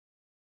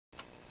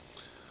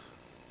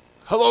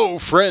Hello,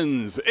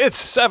 friends. It's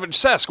Savage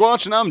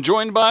Sasquatch, and I'm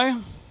joined by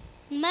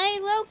May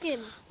Logan.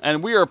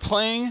 And we are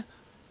playing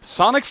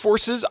Sonic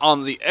Forces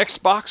on the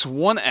Xbox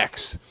One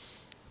X.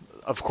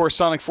 Of course,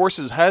 Sonic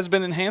Forces has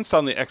been enhanced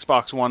on the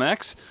Xbox One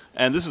X,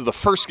 and this is the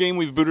first game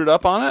we've booted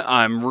up on it.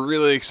 I'm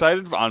really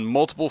excited on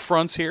multiple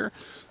fronts here.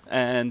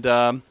 And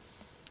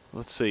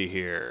let's see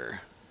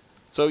here.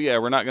 So yeah,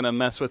 we're not going to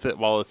mess with it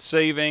while it's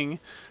saving.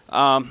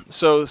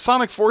 So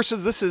Sonic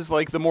Forces, this is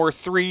like the more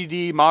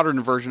 3D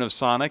modern version of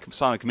Sonic.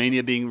 Sonic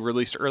Mania being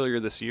released earlier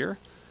this year.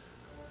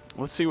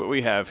 Let's see what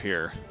we have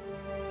here.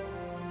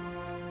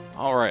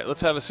 Alright,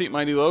 let's have a seat,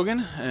 Mighty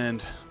Logan,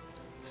 and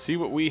see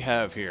what we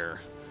have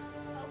here.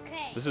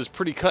 Okay. This is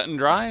pretty cut and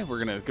dry.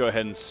 We're going to go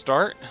ahead and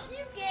start. New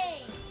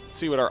game. Let's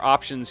see what our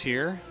options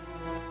here.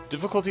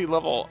 Difficulty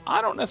level,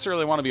 I don't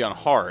necessarily want to be on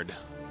hard.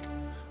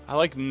 I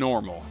like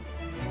normal.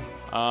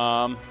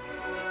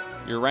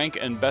 Your rank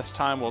and best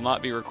time will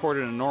not be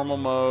recorded in normal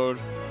mode.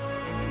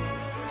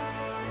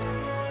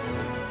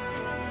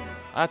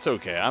 That's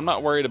okay. I'm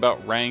not worried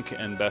about rank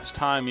and best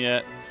time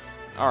yet.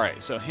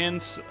 Alright, so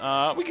hints.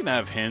 We can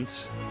have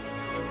hints.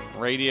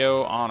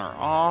 Radio on or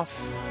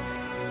off.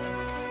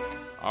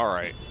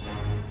 Alright.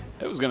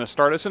 It was going to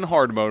start us in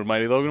hard mode,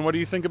 Mighty Logan. What do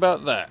you think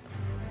about that?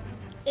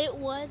 It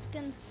was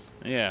gonna.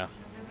 Yeah.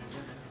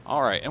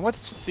 Alright, and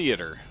what's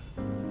theater?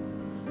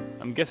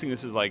 I'm guessing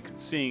this is like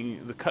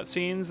seeing the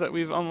cutscenes that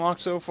we've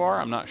unlocked so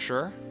far. I'm not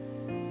sure.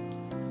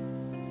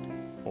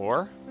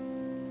 Or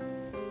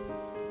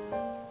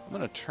I'm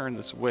going to turn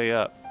this way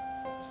up.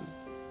 This is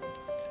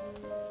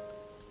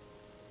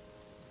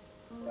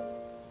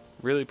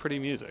really pretty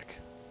music.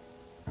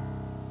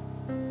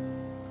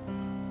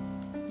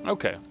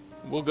 Okay,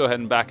 we'll go ahead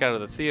and back out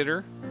of the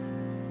theater.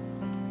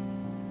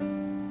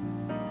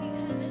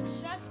 Because it's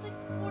just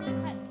for the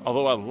cutscene.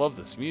 Although I love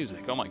this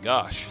music. Oh my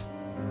gosh.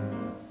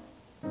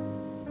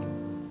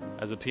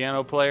 As a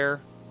piano player,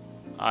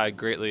 I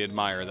greatly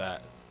admire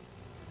that.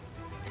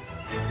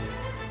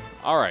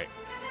 Alright,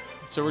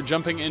 so we're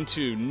jumping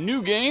into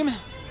new game.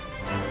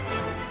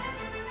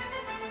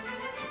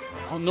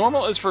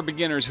 Normal is for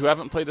beginners who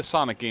haven't played a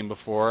Sonic game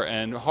before,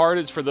 and hard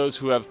is for those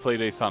who have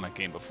played a Sonic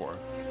game before.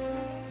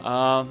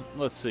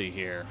 Let's see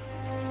here.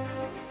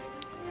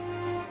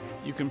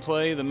 You can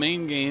play the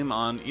main game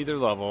on either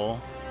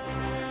level.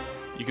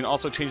 You can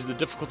also change the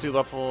difficulty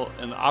level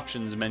in the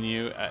options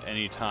menu at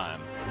any time.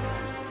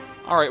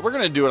 Alright, we're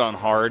going to do it on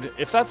hard.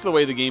 If that's the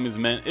way the game is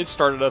meant, it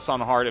started us on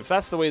hard. If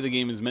that's the way the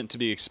game is meant to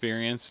be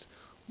experienced,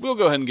 we'll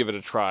go ahead and give it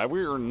a try.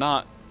 We are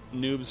not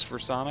noobs for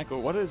Sonic. But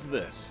what is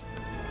this?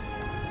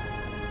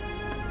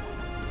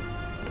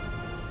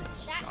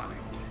 Sonic.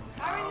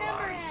 I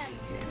remember him.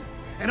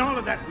 And all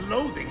of that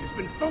loathing has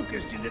been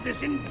focused into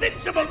this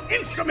invincible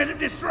instrument of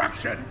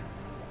destruction.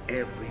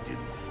 Every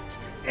defeat,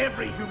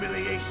 every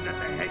humiliation at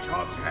the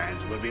Hedgehog's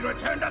hands will be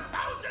returned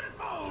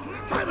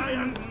 1,000-fold by my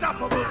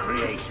unstoppable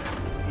creation.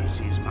 This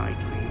is my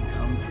dream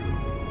come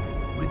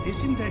true. With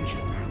this invention,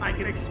 I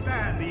can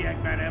expand the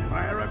Eggman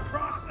Empire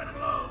across the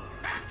globe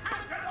and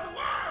conquer the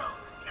world!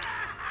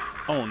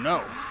 Oh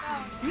no.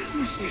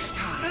 Business this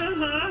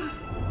time.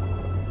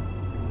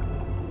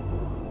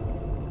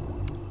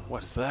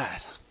 What is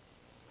that?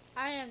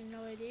 I have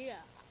no idea.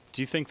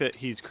 Do you think that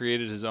he's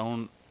created his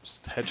own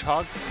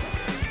hedgehog? I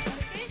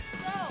think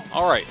so.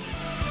 Alright.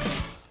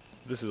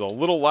 This is a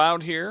little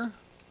loud here.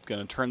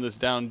 Gonna turn this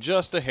down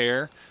just a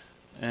hair.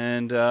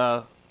 And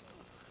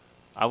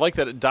I like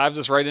that it dives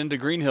us right into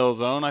Green Hill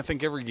Zone. I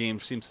think every game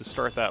seems to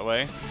start that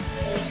way.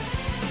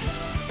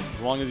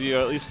 As long as you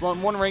at least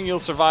learn one ring, you'll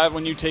survive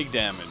when you take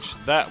damage.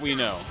 That we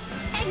know.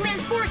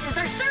 Eggman's forces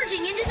are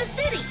surging into the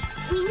city.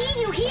 We need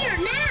you here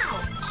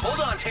now.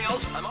 Hold on,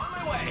 Tails. I'm on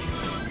my way.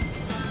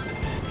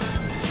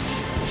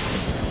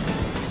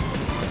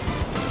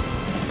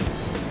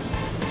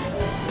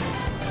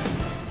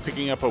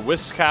 Picking up a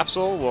Wisp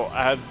capsule will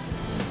add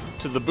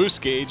to the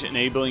boost gauge,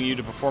 enabling you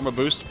to perform a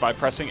boost by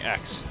pressing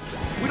X.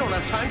 We don't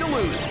have time to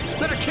lose.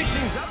 Better kick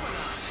things up a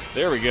notch.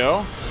 There we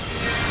go.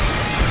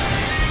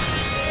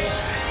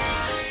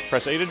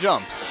 Press A to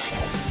jump.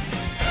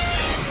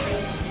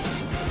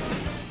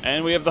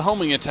 And we have the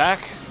homing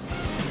attack.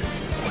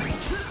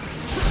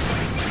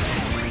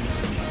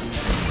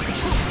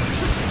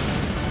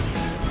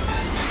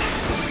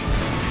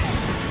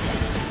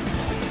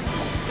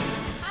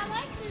 I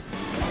like this.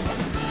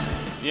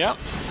 Yep.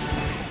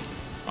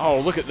 Oh,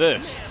 look at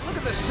this. Man, look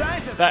at the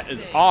size of That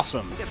is thing.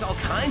 awesome. I guess all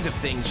kinds of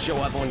things show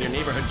up when your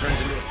neighborhood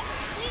turns into a...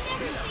 We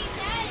never seen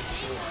that in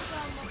English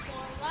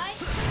before, right?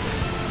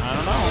 I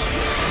don't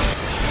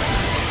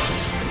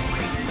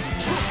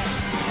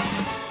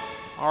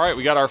know. Alright,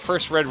 we got our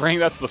first red ring.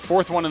 That's the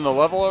fourth one in the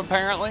level,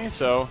 apparently,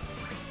 so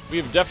we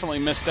have definitely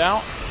missed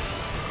out.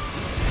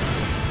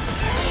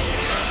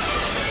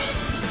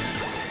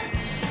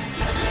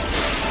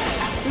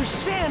 There's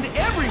sand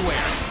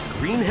everywhere.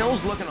 Green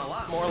Hill's looking a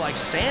lot more like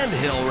Sand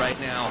Hill right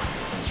now.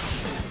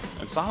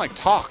 And Sonic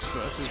talks.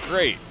 This is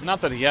great.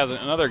 Not that he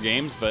hasn't in other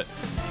games, but...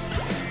 This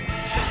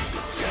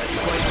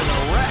place is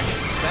a wreck.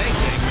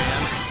 Thanks,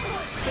 Eggman.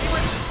 My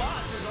favorite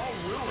spots is all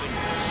ruined.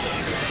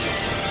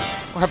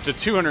 We're up to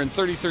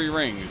 233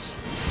 rings.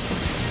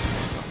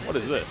 What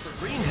is this?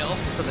 For Green Hill,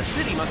 so the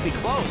city must be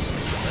close.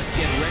 Let's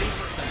get ready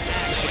for some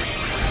action.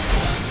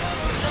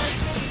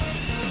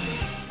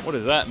 What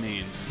does that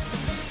mean?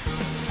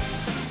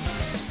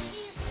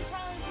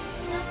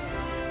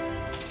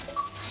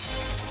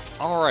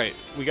 Alright,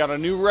 we got a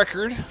new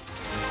record.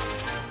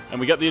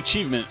 And we got the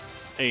achievement.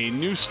 A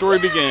new story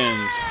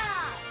begins.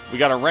 We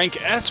got a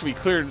rank S. We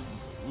cleared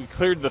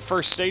the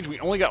first stage. We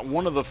only got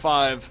one of the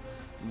 5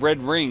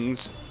 red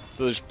rings.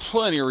 So there's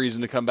plenty of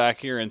reason to come back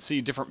here and see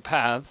different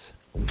paths.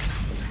 Is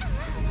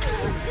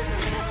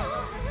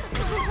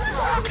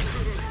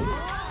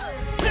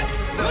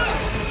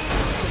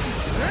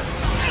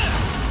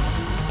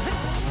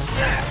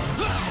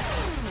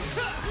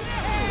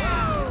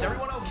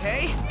everyone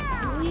okay?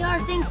 We are,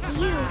 thanks to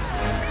you.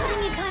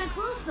 Cutting it kind of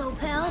close, though,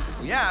 pal.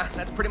 Yeah,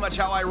 that's pretty much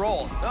how I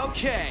roll.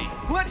 Okay,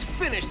 let's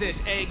finish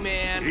this,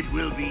 Eggman. It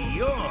will be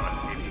your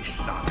finish,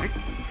 Sonic.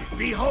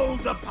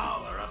 Behold the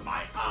power of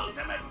my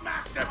ultimate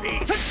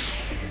masterpiece.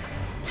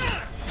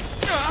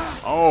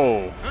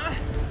 Oh.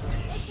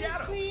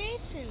 Shadow.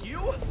 Creation.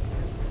 You?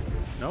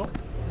 Nope.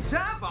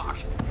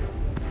 Zavok.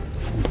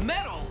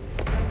 Metal.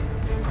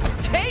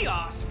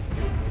 Chaos.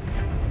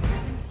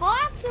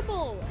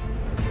 Possible.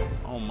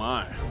 Oh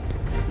my.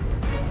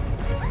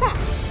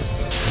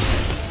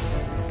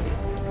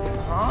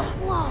 Huh?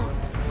 Whoa,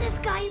 this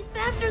guy is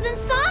faster than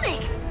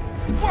Sonic.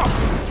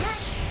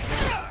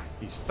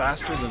 He's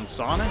faster than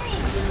Sonic?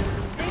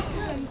 This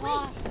is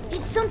impossible.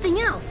 It's something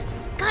else.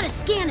 Gotta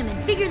scan him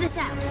and figure this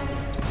out.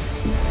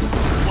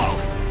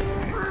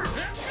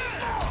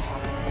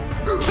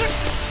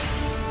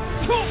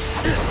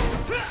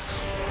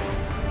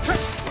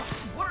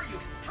 What are you?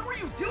 How are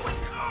you doing?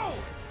 Oh!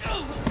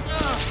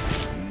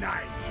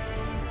 Nice.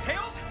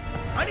 Tails?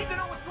 I need to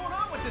know what's going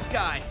on with this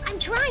guy. I'm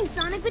trying,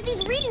 Sonic, but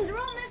these readings are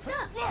all messed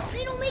up.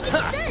 They don't make any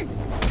sense.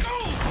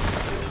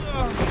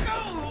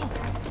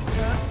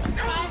 This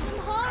guy's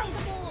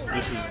impossible.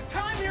 This is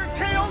Time here,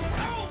 Tails.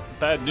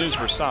 bad news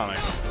for Sonic.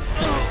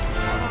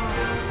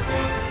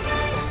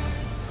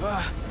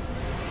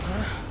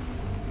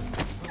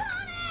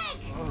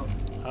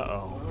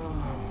 Uh-oh.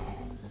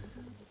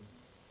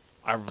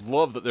 I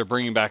love that they're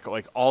bringing back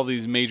like all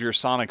these major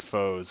Sonic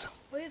foes.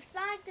 We've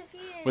Sonic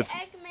defeated With-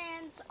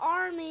 Eggman's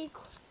army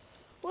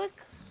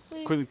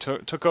quickly. Quickly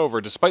took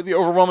over. Despite the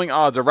overwhelming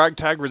odds, a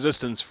ragtag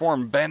resistance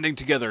formed, banding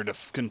together to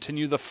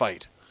continue the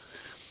fight.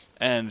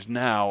 And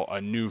now a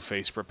new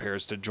face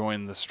prepares to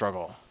join the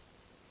struggle.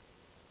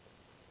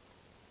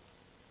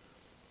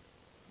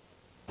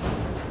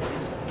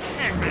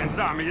 Eggman's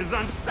army is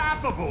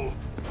unstoppable.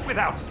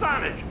 Without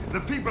Sonic, the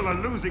people are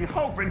losing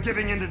hope and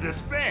giving into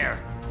despair.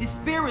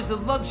 Despair is a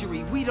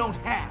luxury we don't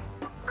have.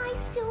 I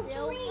still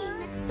dream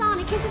that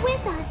Sonic is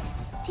with us.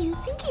 Do you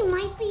think he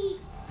might be?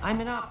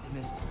 I'm an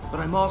optimist, but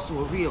I'm also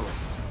a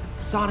realist.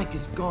 Sonic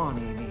is gone,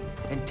 Amy,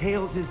 and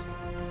Tails has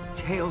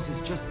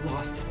just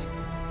lost it.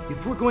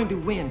 If we're going to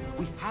win,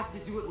 we have to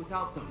do it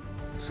without them.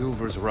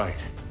 Silver's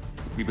right.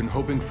 We've been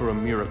hoping for a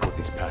miracle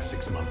these past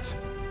 6 months,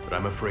 but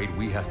I'm afraid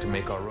we have to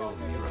make our own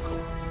miracle.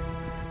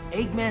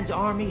 Eggman's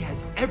army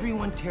has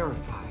everyone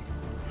terrified.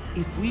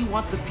 If we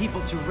want the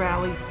people to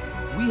rally,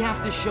 we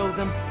have to show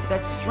them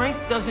that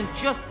strength doesn't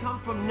just come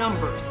from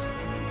numbers.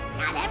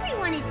 Not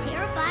everyone is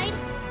terrified.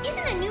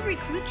 Isn't a new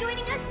recruit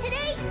joining us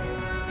today?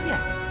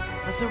 Yes,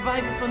 a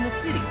survivor from the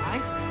city,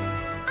 right?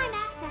 I'm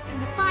accessing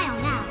the file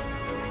now.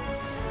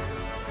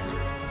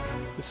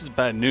 This is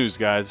bad news,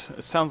 guys.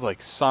 It sounds like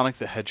Sonic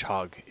the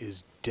Hedgehog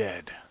is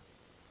dead.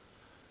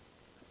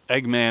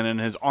 Eggman and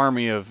his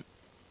army of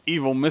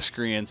evil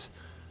miscreants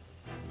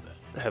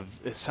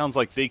it sounds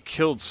like they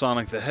killed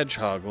Sonic the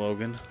Hedgehog,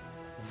 Logan.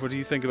 What do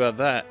you think about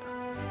that?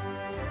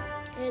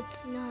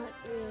 It's not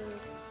really.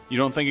 You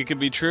don't think it could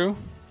be true?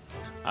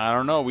 I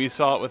don't know. We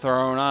saw it with our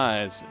own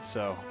eyes,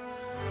 so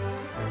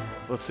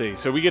let's see.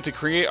 So we get to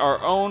create our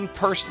own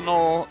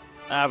personal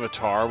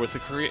avatar with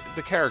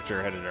the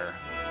character editor.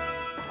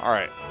 All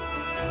right.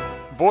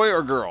 Boy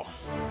or girl?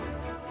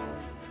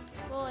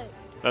 Boy,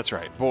 That's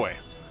right, boy.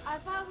 I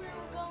thought we were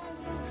going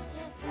to be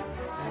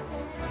Sonic the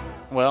Hedgehog.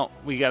 Well,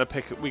 we gotta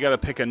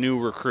pick a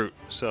new recruit.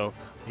 So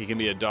he can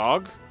be a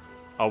dog,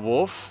 a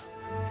wolf,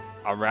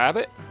 a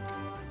rabbit,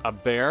 a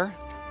bear,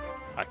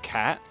 a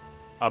cat,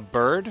 a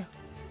bird,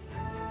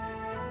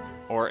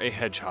 or a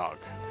hedgehog.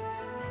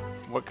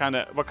 What kind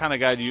of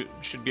guy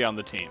should be on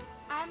the team?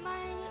 I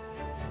might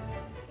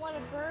want a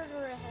bird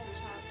or a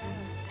hedgehog.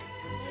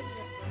 Maybe a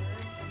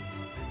bird.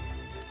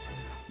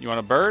 You want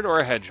a bird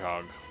or a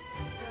hedgehog?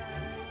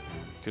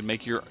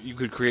 You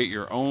could create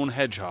your own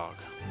hedgehog.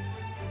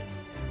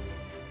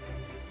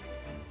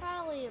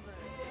 Probably a bird.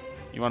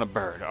 You want a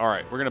bird? All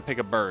right, we're gonna pick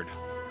a bird.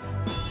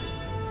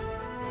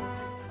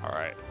 All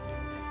right.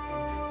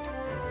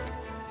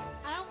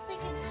 I don't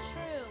think it's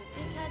true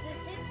because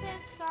if it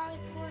says Sonic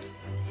Force,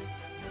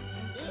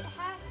 it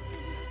has to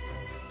be.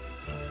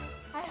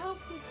 I hope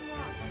he's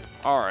not.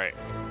 All right.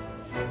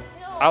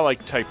 Kill. I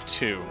like type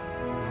 2.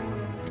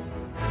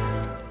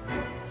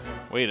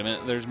 Wait a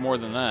minute, there's more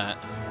than that.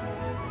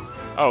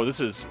 Oh, this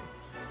is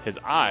his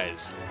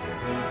eyes.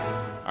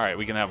 All right,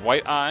 we can have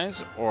white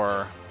eyes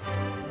or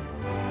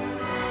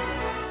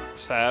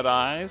sad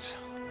eyes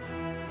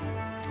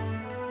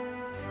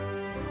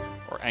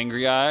or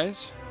angry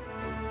eyes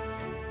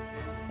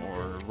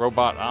or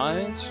robot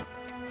eyes,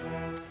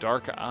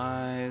 dark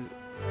eyes.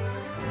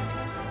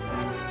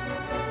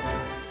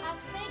 I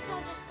think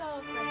I'll just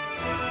go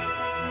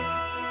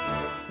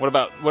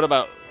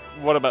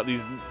for What about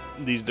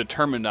these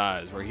determined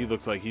eyes where he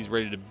looks like he's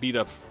ready to beat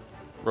up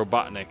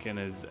Robotnik and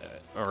his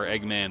or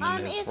Eggman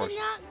and his Is force? it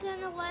not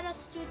gonna let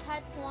us do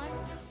type 1?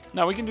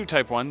 No, we can do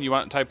type 1. You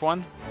want type 1?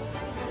 Maybe,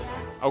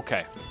 yeah.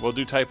 Okay, we'll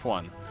do type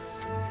 1.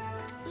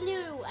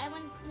 Blue. I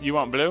want blue. You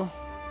want blue?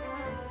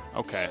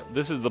 Okay,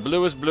 this is the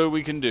bluest blue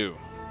we can do.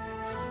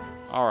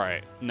 All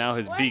right, now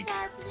his Where's beak.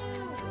 our blue?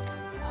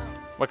 Oh,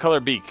 What color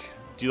beak?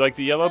 Do you like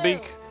the yellow blue.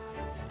 beak?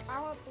 I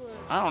want blue.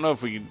 I don't know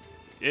if we can.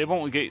 It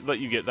won't let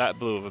you get that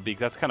blue of a beak.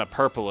 That's kind of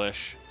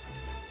purplish.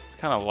 It's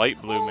kind of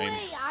light blue, Oh, maybe.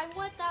 wait, I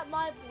want that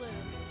light blue.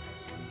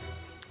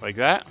 Like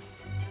that?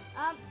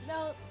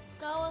 No,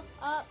 go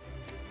up.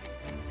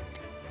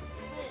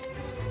 Wait.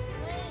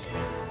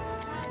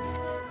 How do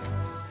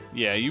it?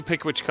 Yeah, you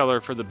pick which color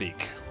for the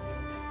beak.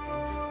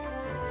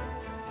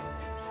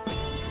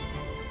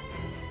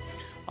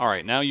 All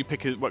right, now you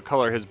pick what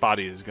color his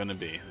body is going to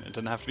be. It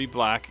doesn't have to be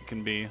black. It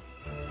can be...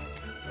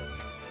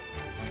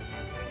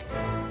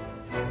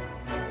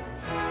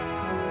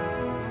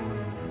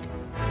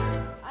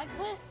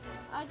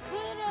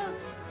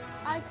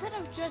 I could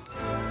have just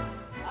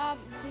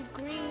the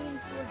green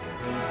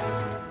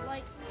for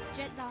like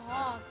Jet the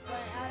Hawk,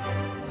 but I don't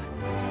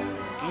want Jet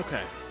the Hawk.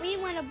 Okay. We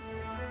want a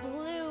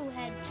blue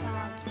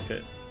hedgehog.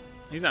 Okay.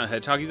 He's not a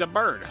hedgehog. He's a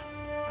bird.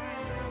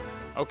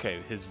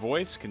 Okay, his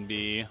voice can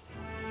be...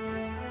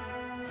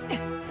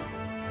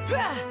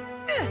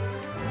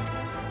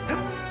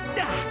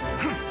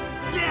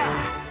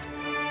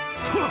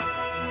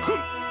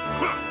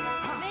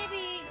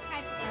 Maybe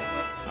type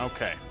of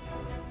Okay.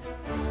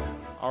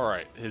 All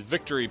right, his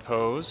victory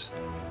pose.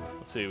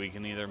 Let's see, we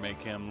can either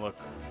make him look...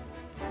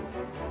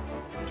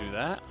 do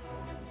that.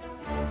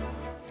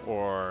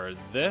 Or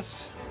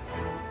this.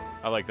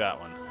 I like that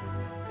one.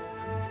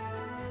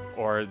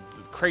 Or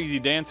the crazy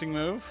dancing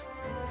move.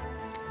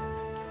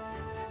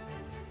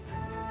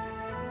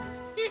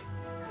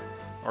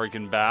 Or he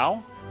can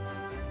bow.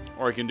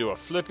 Or he can do a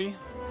flippy.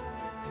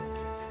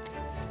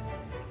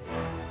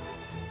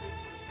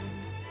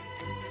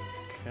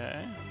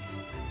 Okay.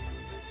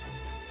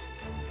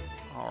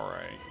 All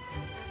right.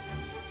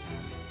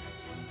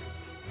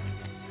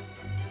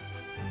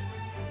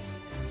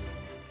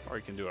 Or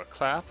he can do a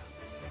clap.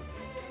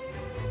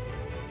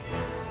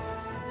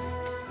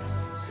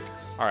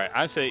 All right,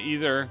 I say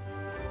either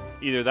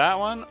that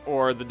one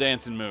or the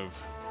dancing move.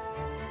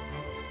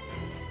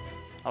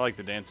 I like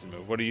the dancing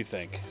move. What do you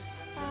think?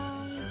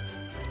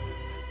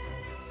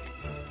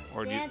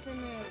 Or dancing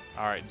move.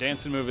 All right,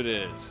 dancing move it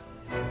is.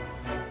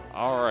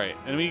 All right,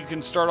 and we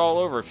can start all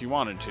over if you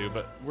wanted to,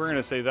 but we're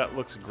gonna say that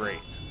looks great.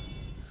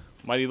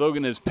 Mighty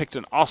Logan has picked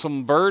an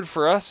awesome bird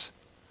for us.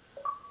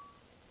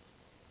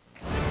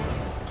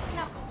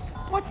 Now,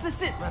 what's the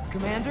sit rep,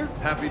 Commander?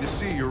 Happy to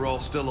see you're all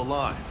still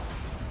alive.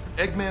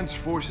 Eggman's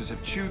forces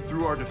have chewed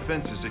through our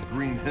defenses at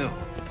Green Hill,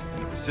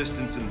 and the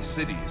resistance in the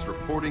city is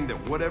reporting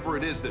that whatever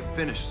it is that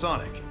finished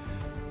Sonic...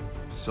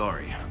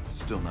 Sorry, I'm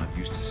still not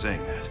used to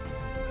saying that.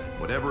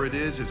 Whatever it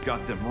is has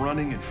got them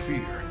running in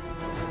fear.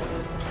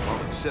 All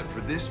except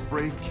for this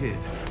brave kid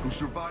who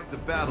survived the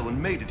battle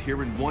and made it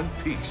here in one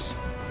piece.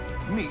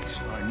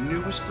 Meet our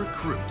newest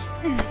recruit.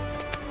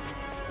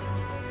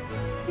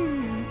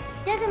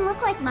 Doesn't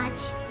look like much.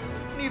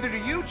 Neither do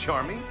you,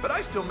 Charmy, but I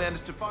still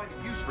managed to find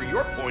a use for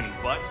your pointy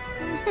butt.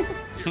 Here,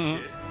 kid,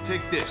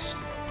 take this.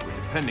 We're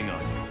depending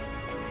on you.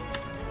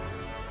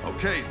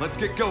 Okay, let's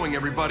get going,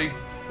 everybody.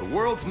 The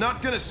world's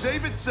not gonna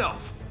save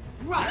itself.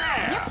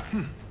 Right.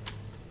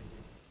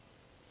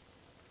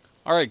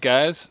 All right,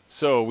 guys.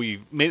 So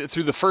we made it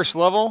through the first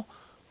level.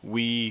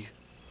 We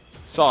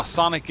saw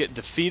Sonic get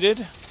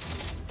defeated.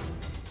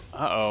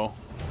 Uh-oh.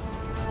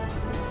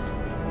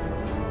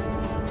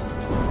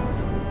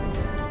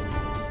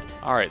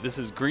 All right, this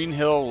is Green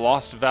Hill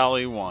Lost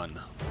Valley 1.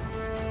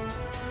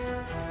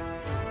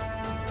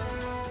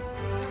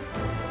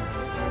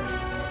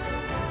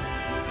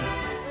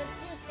 Let's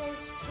do stage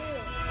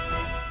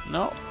 2.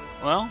 No.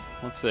 Well,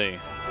 let's see.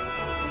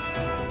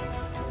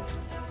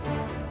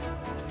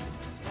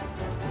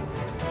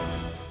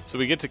 So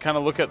we get to kind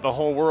of look at the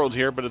whole world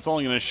here, but it's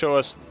only going to show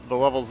us the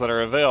levels that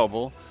are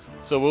available.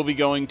 So we'll be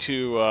going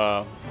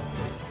to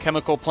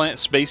Chemical Plant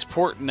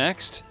Spaceport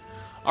next.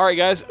 All right,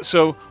 guys.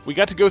 So we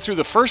got to go through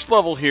the first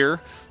level here.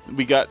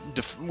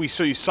 We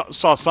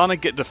saw Sonic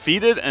get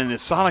defeated, and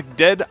is Sonic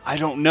dead? I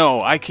don't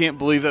know. I can't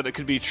believe that it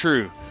could be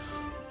true.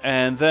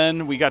 And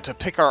then we got to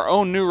pick our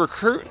own new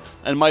recruit,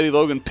 and Mighty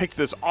Logan picked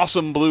this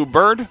awesome blue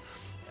bird.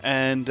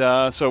 And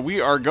so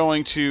we are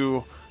going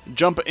to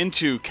jump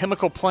into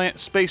Chemical Plant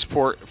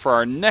Spaceport for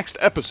our next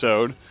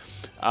episode.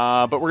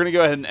 But we're going to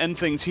go ahead and end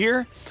things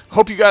here.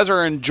 Hope you guys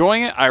are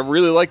enjoying it. I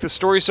really like the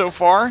story so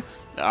far.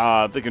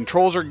 The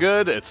controls are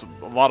good. It's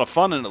a lot of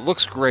fun, and it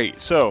looks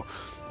great. So,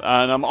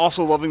 and I'm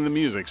also loving the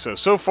music.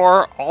 So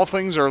far, all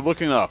things are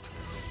looking up.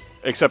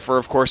 Except for,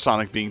 of course,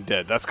 Sonic being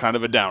dead. That's kind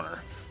of a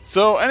downer.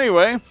 So,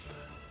 anyway,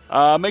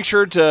 make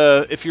sure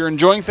to, if you're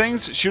enjoying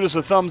things, shoot us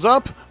a thumbs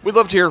up. We'd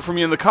love to hear from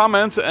you in the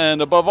comments.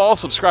 And above all,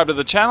 subscribe to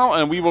the channel,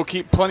 and we will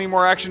keep plenty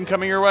more action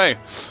coming your way.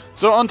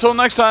 So, until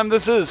next time,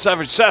 this is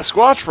Savage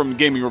Sasquatch from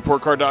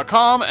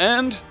GamingReportCard.com,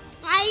 and...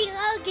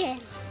 Hi, Logan.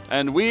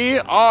 And we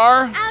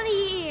are... Out of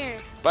here.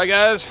 Bye,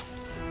 guys.